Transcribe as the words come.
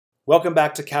Welcome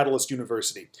back to Catalyst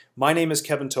University. My name is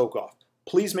Kevin Tokoff.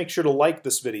 Please make sure to like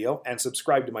this video and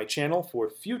subscribe to my channel for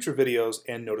future videos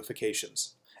and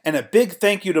notifications. And a big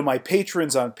thank you to my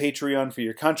patrons on Patreon for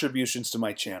your contributions to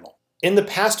my channel. In the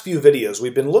past few videos,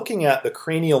 we've been looking at the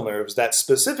cranial nerves that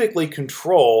specifically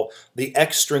control the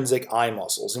extrinsic eye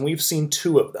muscles, and we've seen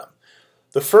two of them.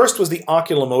 The first was the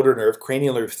oculomotor nerve,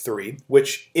 cranial nerve 3,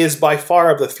 which is by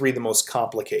far of the three the most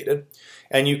complicated.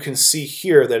 And you can see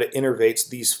here that it innervates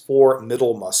these four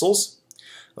middle muscles.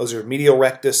 Those are medial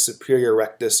rectus, superior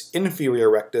rectus, inferior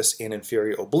rectus, and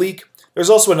inferior oblique. There's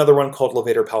also another one called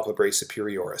levator palpebrae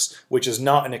superioris, which is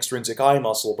not an extrinsic eye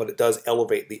muscle, but it does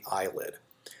elevate the eyelid.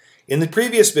 In the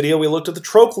previous video, we looked at the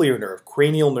trochlear nerve,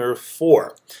 cranial nerve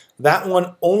 4. That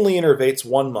one only innervates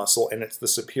one muscle, and it's the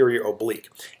superior oblique.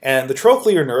 And the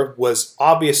trochlear nerve was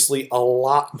obviously a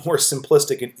lot more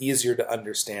simplistic and easier to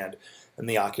understand than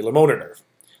the oculomotor nerve.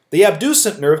 The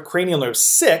abducent nerve, cranial nerve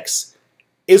 6,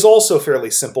 is also fairly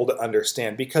simple to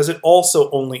understand because it also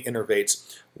only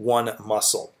innervates one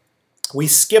muscle. We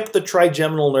skipped the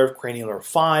trigeminal nerve, cranial nerve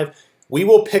 5. We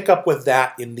will pick up with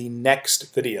that in the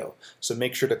next video, so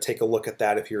make sure to take a look at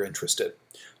that if you're interested.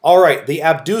 All right, the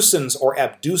abducens or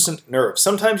abducent nerve.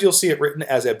 Sometimes you'll see it written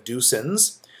as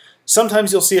abducens.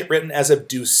 Sometimes you'll see it written as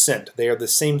abducent. They are the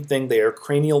same thing. They are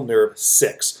cranial nerve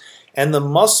 6. And the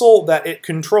muscle that it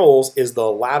controls is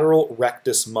the lateral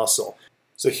rectus muscle.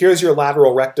 So here's your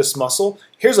lateral rectus muscle.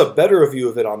 Here's a better view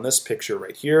of it on this picture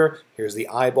right here. Here's the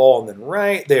eyeball, and then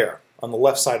right there on the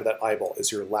left side of that eyeball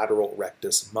is your lateral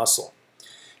rectus muscle.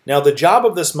 Now the job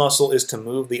of this muscle is to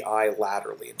move the eye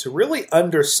laterally. And to really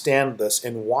understand this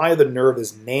and why the nerve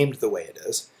is named the way it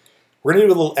is, we're going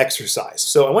to do a little exercise.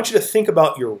 So I want you to think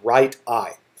about your right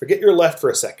eye. Forget your left for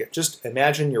a second. Just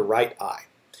imagine your right eye.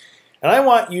 And I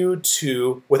want you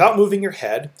to, without moving your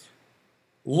head,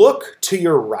 look to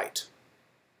your right.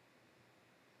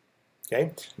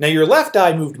 Okay? Now your left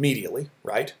eye moved medially,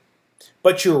 right?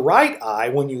 But your right eye,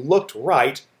 when you looked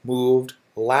right, moved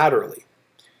laterally.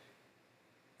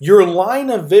 Your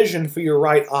line of vision for your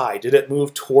right eye, did it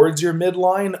move towards your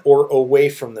midline or away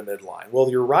from the midline? Well,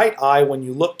 your right eye, when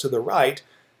you look to the right,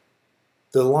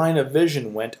 the line of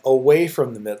vision went away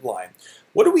from the midline.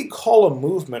 What do we call a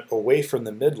movement away from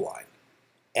the midline?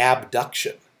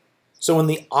 Abduction. So when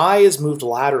the eye is moved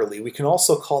laterally, we can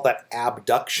also call that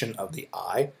abduction of the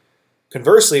eye.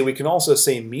 Conversely, we can also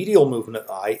say medial movement of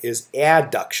the eye is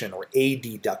adduction or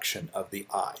adduction of the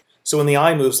eye. So when the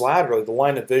eye moves laterally, the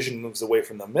line of vision moves away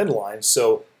from the midline,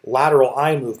 so lateral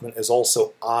eye movement is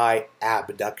also eye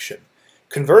abduction.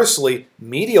 Conversely,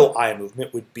 medial eye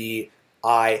movement would be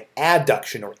eye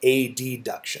adduction or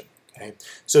adduction. Okay?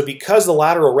 So because the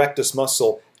lateral rectus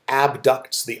muscle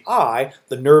abducts the eye,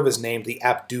 the nerve is named the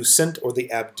abducent or the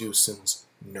abducens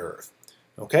nerve.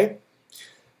 Okay?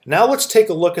 Now let's take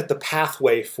a look at the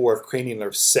pathway for cranial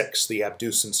nerve 6, the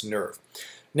abducens nerve.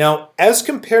 Now, as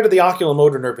compared to the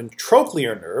oculomotor nerve and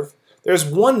trochlear nerve, there's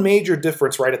one major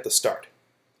difference right at the start.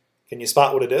 Can you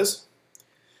spot what it is?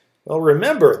 Well,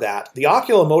 remember that the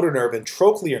oculomotor nerve and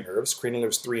trochlear nerves, cranial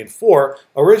nerves 3 and 4,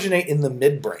 originate in the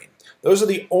midbrain. Those are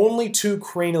the only two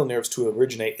cranial nerves to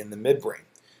originate in the midbrain.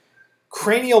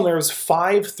 Cranial nerves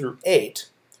 5 through 8,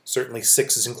 certainly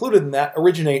 6 is included in that,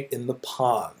 originate in the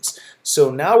pons.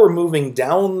 So now we're moving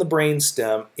down the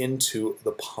brainstem into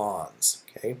the pons.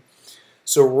 Okay?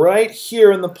 So right here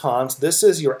in the pons, this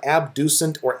is your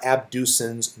abducent or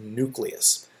abducens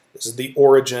nucleus. This is the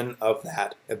origin of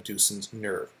that abducens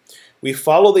nerve. We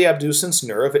follow the abducens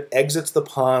nerve. It exits the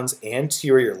pons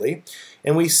anteriorly,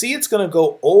 and we see it's going to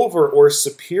go over or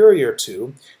superior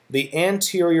to the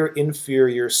anterior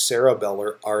inferior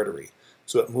cerebellar artery.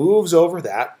 So it moves over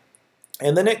that,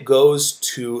 and then it goes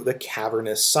to the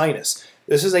cavernous sinus.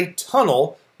 This is a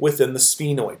tunnel within the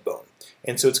sphenoid bone.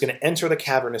 And so it's going to enter the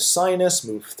cavernous sinus,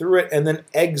 move through it, and then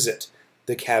exit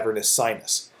the cavernous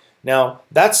sinus. Now,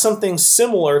 that's something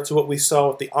similar to what we saw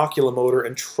with the oculomotor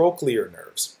and trochlear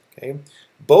nerves. Okay?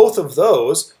 Both of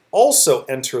those also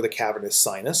enter the cavernous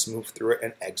sinus, move through it,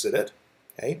 and exit it.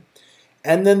 Okay?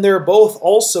 And then they're both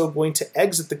also going to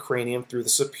exit the cranium through the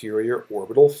superior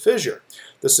orbital fissure.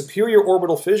 The superior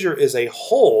orbital fissure is a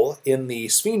hole in the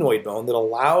sphenoid bone that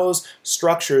allows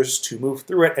structures to move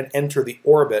through it and enter the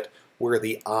orbit where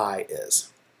the eye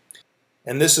is.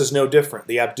 And this is no different.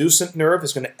 The abducent nerve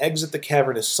is going to exit the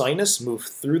cavernous sinus, move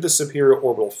through the superior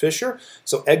orbital fissure,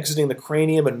 so exiting the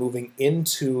cranium and moving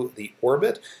into the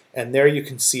orbit, and there you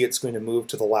can see it's going to move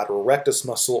to the lateral rectus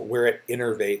muscle where it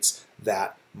innervates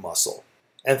that muscle.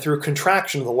 And through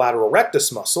contraction of the lateral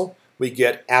rectus muscle, we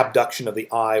get abduction of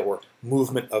the eye or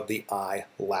movement of the eye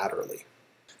laterally.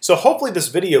 So hopefully this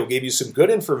video gave you some good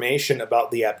information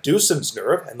about the abducens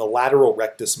nerve and the lateral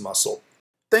rectus muscle.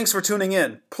 Thanks for tuning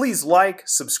in. Please like,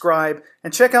 subscribe,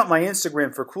 and check out my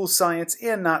Instagram for cool science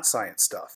and not science stuff.